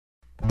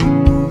This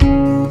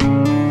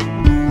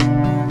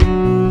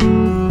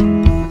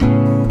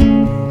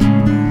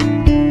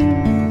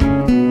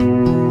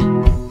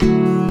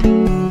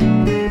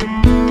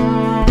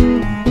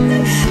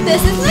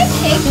is my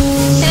cake,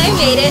 and I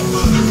made it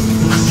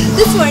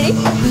this morning.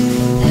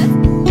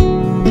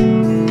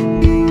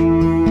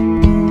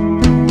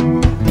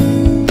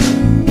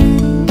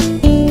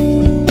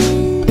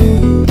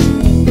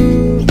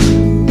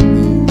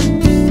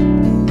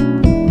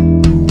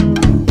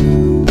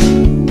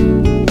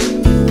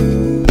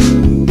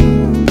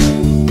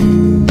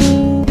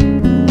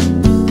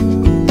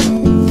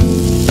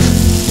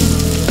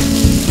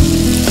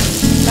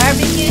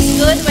 Barbecue is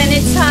good when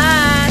it's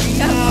hot.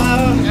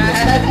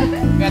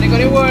 Gotta go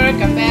to work,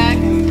 come back,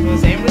 and do the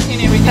same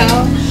routine every day.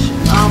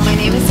 My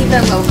name is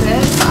Eva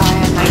Lopez. I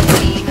am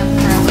 19. I'm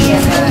currently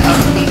at El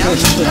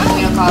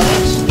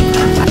College.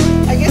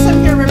 I guess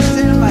I'm here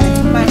representing my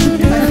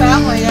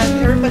family,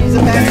 and everybody's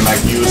a Thing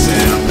like you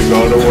said, we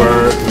go to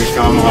work, we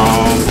come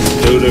home,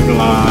 do the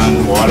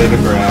lawn, water the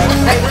grass.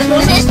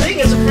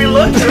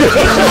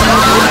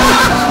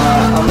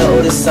 I'm the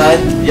oldest son.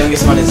 The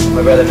youngest one is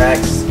my brother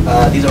Max.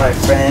 These are my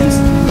friends.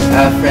 I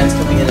have friends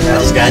coming in and out. I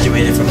just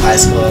graduated from high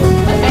school.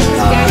 My name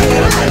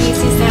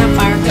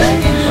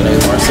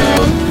is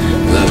Marcel.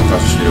 I live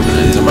across the street over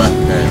there. These are my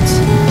parents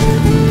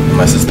and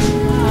my sister.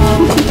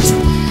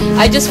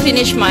 I just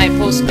finished my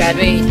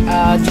postgraduate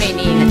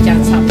training at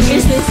Johns Hopkins.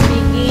 Seriously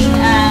speaking,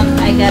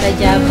 I got a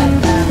job at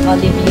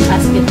Olympic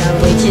Hospital,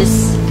 which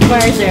is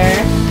further,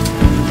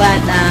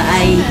 but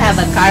I have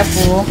a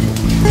carpool.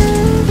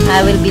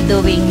 I will be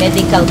doing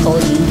medical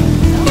coding.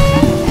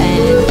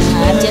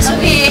 And just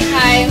Okay,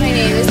 hi, my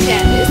name is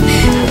Candice,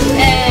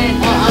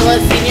 and I'm a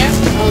senior.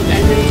 I'll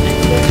graduate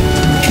next year.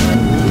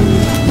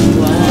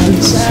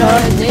 Once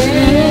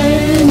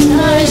again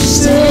I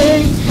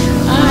say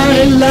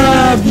I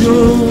love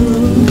you.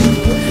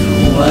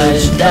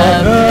 Was the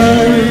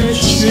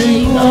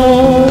virgin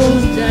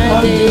of the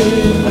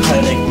day. I'm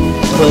trying to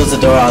close the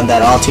door on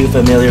that all too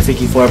familiar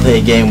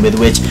 54-play game with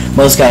which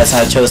most guys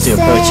have chose to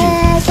approach you.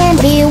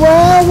 The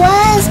world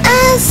was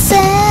I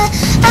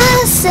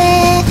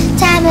said,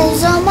 time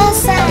is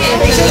almost up.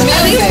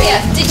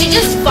 Did you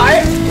just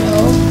fart?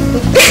 No.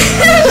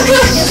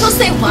 You're supposed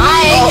to say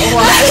why? Oh,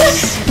 why?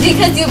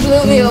 Because you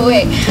blew me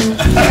away.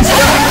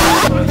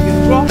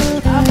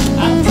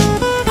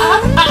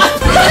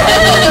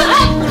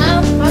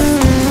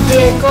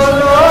 De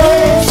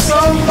colores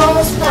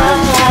somos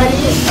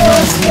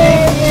pajaritos que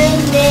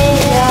vienen de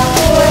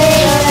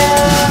afuera.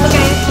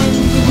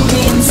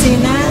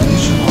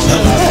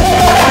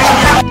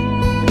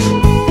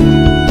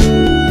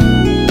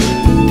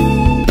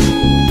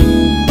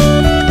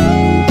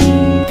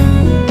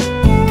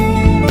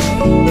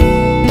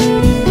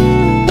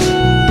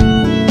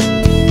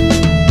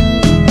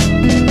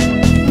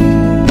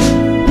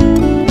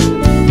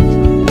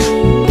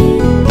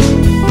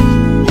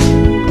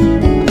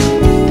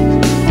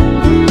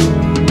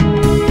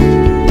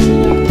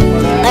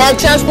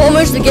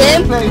 Transformers the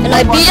game, and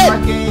I beat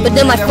it, but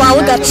then my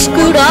flower got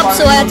screwed up,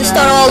 so I had to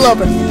start all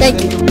over.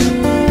 Thank you.